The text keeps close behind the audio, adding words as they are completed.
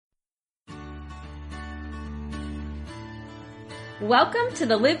Welcome to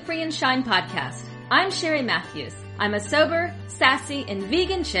the Live Free and Shine podcast. I'm Sherry Matthews. I'm a sober, sassy, and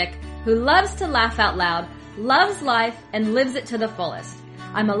vegan chick who loves to laugh out loud, loves life, and lives it to the fullest.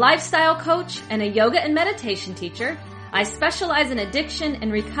 I'm a lifestyle coach and a yoga and meditation teacher. I specialize in addiction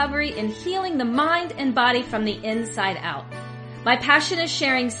and recovery in healing the mind and body from the inside out. My passion is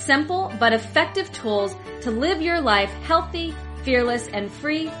sharing simple but effective tools to live your life healthy, fearless, and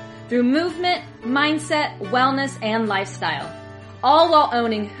free through movement, mindset, wellness, and lifestyle, all while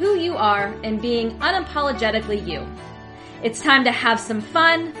owning who you are and being unapologetically you. It's time to have some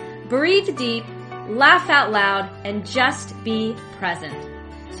fun, breathe deep, laugh out loud, and just be present.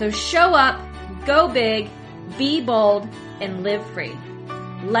 So show up, go big, be bold, and live free.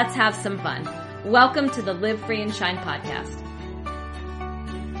 Let's have some fun. Welcome to the Live Free and Shine podcast.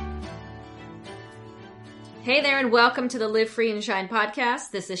 Hey there, and welcome to the Live Free and Shine podcast.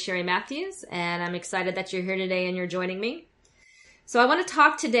 This is Sherry Matthews, and I'm excited that you're here today and you're joining me. So I want to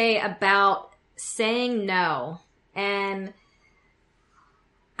talk today about saying no. And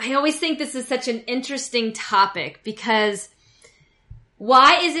I always think this is such an interesting topic because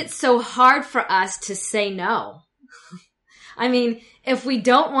why is it so hard for us to say no? I mean, if we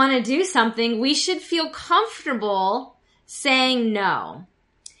don't want to do something, we should feel comfortable saying no.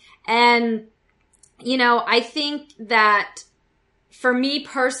 And, you know, I think that for me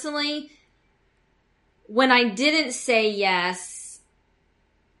personally, when I didn't say yes,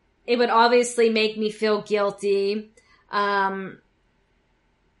 it would obviously make me feel guilty. But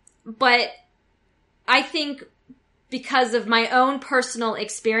I think because of my own personal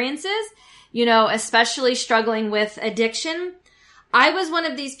experiences, you know, especially struggling with addiction, I was one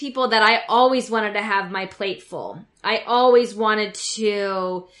of these people that I always wanted to have my plate full. I always wanted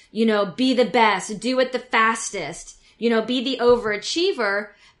to, you know, be the best, do it the fastest, you know, be the overachiever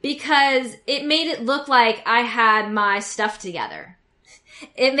because it made it look like I had my stuff together.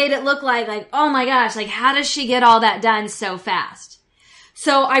 It made it look like, oh my gosh, like how does she get all that done so fast?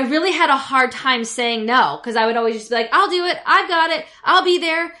 So I really had a hard time saying no, because I would always just be like, I'll do it. I've got it. I'll be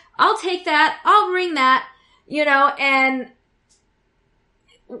there. I'll take that. I'll bring that, you know, and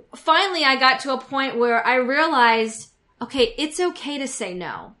finally I got to a point where I realized, okay, it's okay to say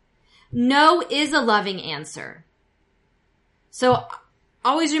no. No is a loving answer. So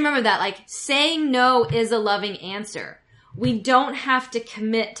always remember that, like saying no is a loving answer. We don't have to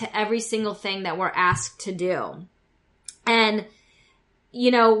commit to every single thing that we're asked to do. And,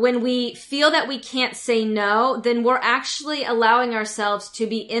 you know, when we feel that we can't say no, then we're actually allowing ourselves to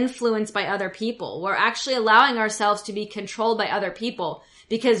be influenced by other people. We're actually allowing ourselves to be controlled by other people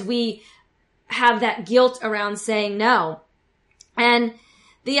because we have that guilt around saying no. And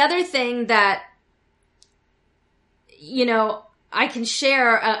the other thing that, you know, I can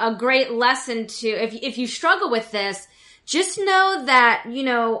share a great lesson to, if you struggle with this, just know that, you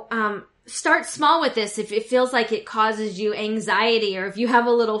know, start small with this if it feels like it causes you anxiety or if you have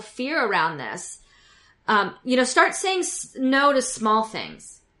a little fear around this. You know, start saying no to small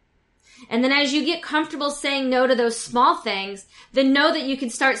things. And then as you get comfortable saying no to those small things, then know that you can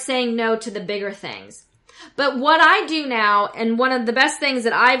start saying no to the bigger things. But what I do now, and one of the best things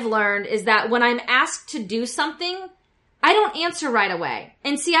that I've learned is that when I'm asked to do something, I don't answer right away.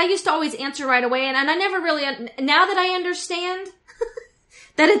 And see, I used to always answer right away, and I never really, now that I understand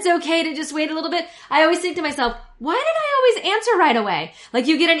that it's okay to just wait a little bit, I always think to myself, why did I always answer right away? Like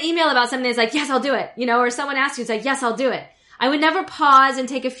you get an email about something that's like, yes, I'll do it, you know, or someone asks you, it's like, yes, I'll do it. I would never pause and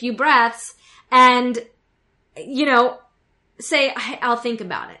take a few breaths and, you know, say, I'll think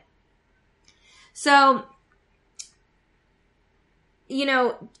about it. So, you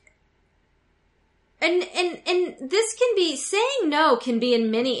know, And this can be, saying no can be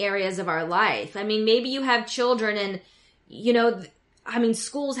in many areas of our life. I mean, maybe you have children and, you know, I mean,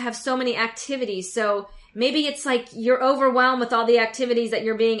 schools have so many activities. So maybe it's like you're overwhelmed with all the activities that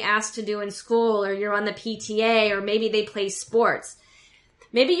you're being asked to do in school, or you're on the PTA, or maybe they play sports.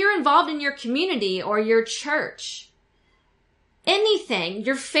 Maybe you're involved in your community or your church. Anything.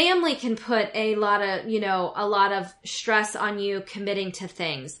 Your family can put a lot of stress on you committing to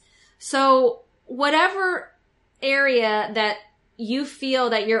things. So whatever area that you feel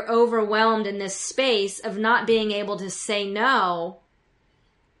that you're overwhelmed in this space of not being able to say no,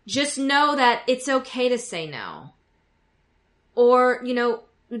 just know that it's okay to say no. Or, you know,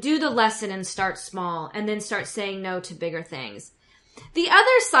 do the lesson and start small and then start saying no to bigger things. The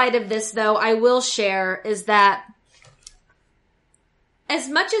other side of this, though, I will share is that as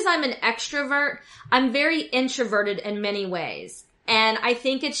much as I'm an extrovert, I'm very introverted in many ways. And I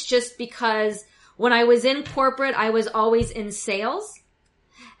think it's just because when I was in corporate, I was always in sales.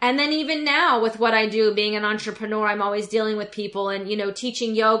 And then even now with what I do, being an entrepreneur, I'm always dealing with people, and,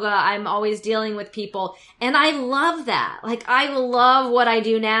 teaching yoga, I'm always dealing with people. And I love that. Like, I love what I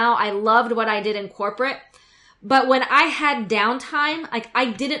do now. I loved what I did in corporate. But when I had downtime, like,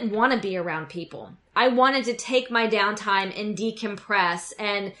 I didn't want to be around people. I wanted to take my downtime and decompress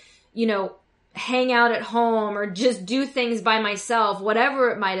and, hang out at home or just do things by myself, whatever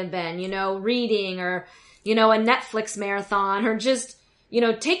it might have been, reading or, a Netflix marathon or just,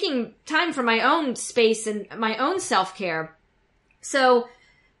 taking time for my own space and my own self-care. So,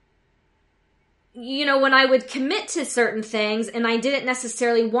 when I would commit to certain things and I didn't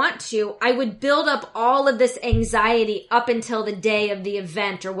necessarily want to, I would build up all of this anxiety up until the day of the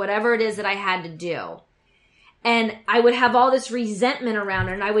event or whatever it is that I had to do. And I would have all this resentment around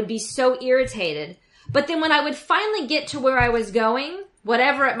it, and I would be so irritated. But then when I would finally get to where I was going,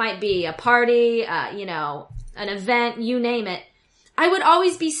 whatever it might be, a party, an event, you name it, I would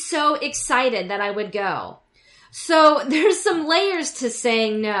always be so excited that I would go. So there's some layers to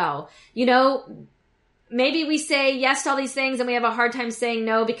saying no. Maybe we say yes to all these things and we have a hard time saying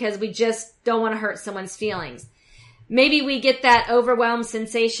no because we just don't want to hurt someone's feelings. Maybe we get that overwhelmed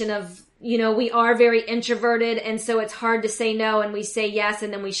sensation of, we are very introverted, and so it's hard to say no, and we say yes,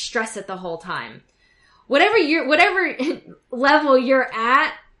 and then we stress it the whole time. Whatever level you're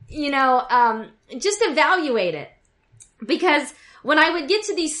at, just evaluate it. Because when I would get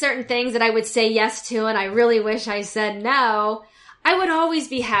to these certain things that I would say yes to, and I really wish I said no, I would always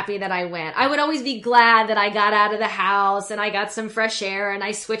be happy that I went. I would always be glad that I got out of the house and I got some fresh air and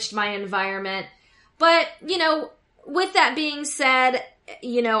I switched my environment. But, with that being said,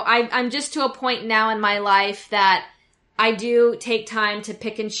 I'm just to a point now in my life that I do take time to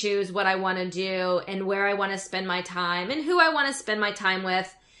pick and choose what I want to do and where I want to spend my time and who I want to spend my time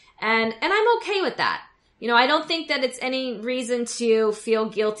with. And I'm okay with that. I don't think that it's any reason to feel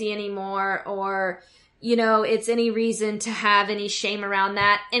guilty anymore or, it's any reason to have any shame around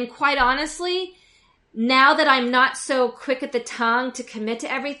that. And quite honestly, now that I'm not so quick at the tongue to commit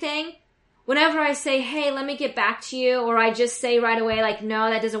to everything, whenever I say, hey, let me get back to you, or I just say right away, like, no,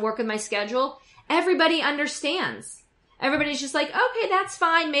 that doesn't work with my schedule, everybody understands. Everybody's just like, okay, that's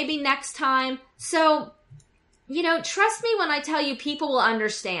fine, maybe next time. So, trust me when I tell you people will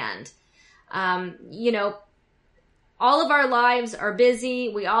understand. All of our lives are busy.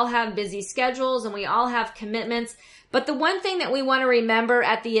 We all have busy schedules and we all have commitments. But the one thing that we want to remember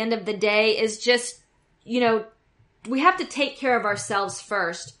at the end of the day is just, we have to take care of ourselves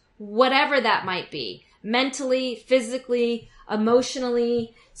first, whatever that might be, mentally, physically,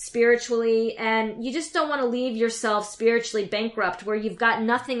 emotionally, spiritually. And you just don't want to leave yourself spiritually bankrupt where you've got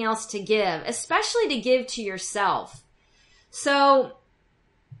nothing else to give, especially to give to yourself. So,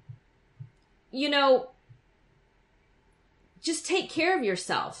 just take care of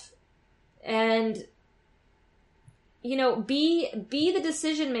yourself and, be the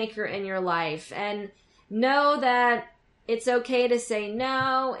decision maker in your life and know that it's okay to say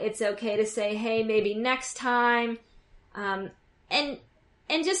no. It's okay to say, hey, maybe next time. And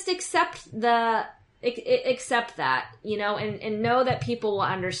just accept that, and know that people will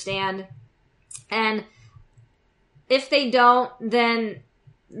understand. And if they don't, then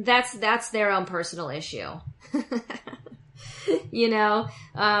that's their own personal issue.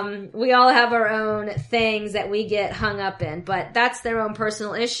 We all have our own things that we get hung up in, but that's their own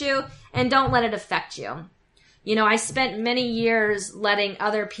personal issue, and don't let it affect you. I spent many years letting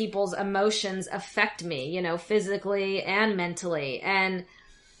other people's emotions affect me, physically and mentally, and,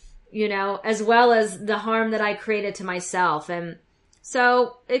 as well as the harm that I created to myself. And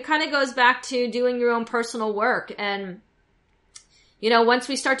so it kind of goes back to doing your own personal work. And, once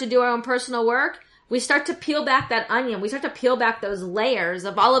we start to do our own personal work, we start to peel back that onion. We start to peel back those layers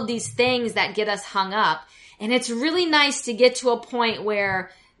of all of these things that get us hung up. And it's really nice to get to a point where,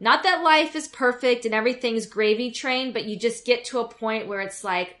 not that life is perfect and everything's gravy train, but you just get to a point where it's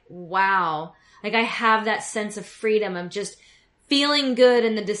like, wow, like I have that sense of freedom of just feeling good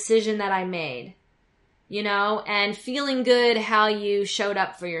in the decision that I made, and feeling good how you showed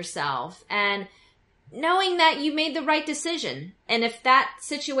up for yourself and knowing that you made the right decision. And if that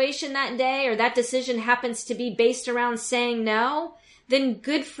situation that day or that decision happens to be based around saying no, then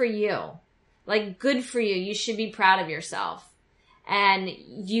good for you. Like, good for you. You should be proud of yourself. And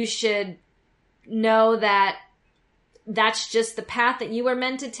you should know that that's just the path that you were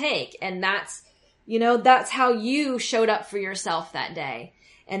meant to take. And that's how you showed up for yourself that day.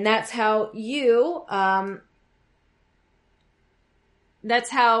 And that's how you,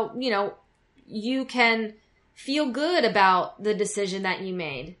 you can feel good about the decision that you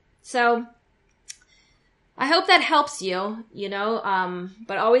made. So, I hope that helps you,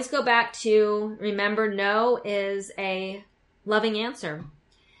 but always go back to remember no is a loving answer.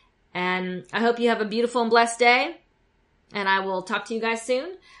 And I hope you have a beautiful and blessed day. And I will talk to you guys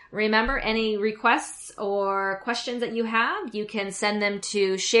soon. Remember, any requests or questions that you have, you can send them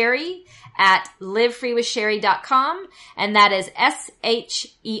to Sherry at livefreewithsherry.com. And that is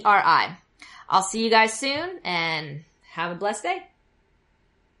SHERI. I'll see you guys soon and have a blessed day.